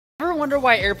Ever wonder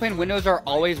why airplane windows are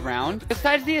always round?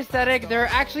 Besides the aesthetic, there are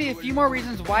actually a few more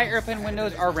reasons why airplane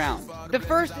windows are round. The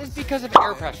first is because of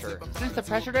air pressure. Since the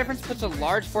pressure difference puts a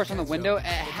large force on the window, it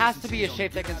has to be a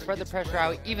shape that can spread the pressure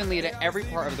out evenly to every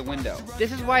part of the window.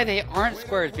 This is why they aren't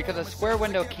squares, because a square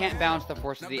window can't balance the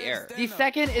force of the air. The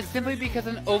second is simply because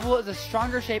an oval is a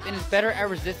stronger shape and is better at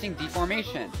resisting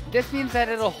deformation. This means that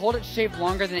it'll hold its shape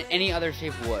longer than any other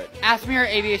shape would. Ask me your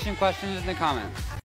aviation questions in the comments.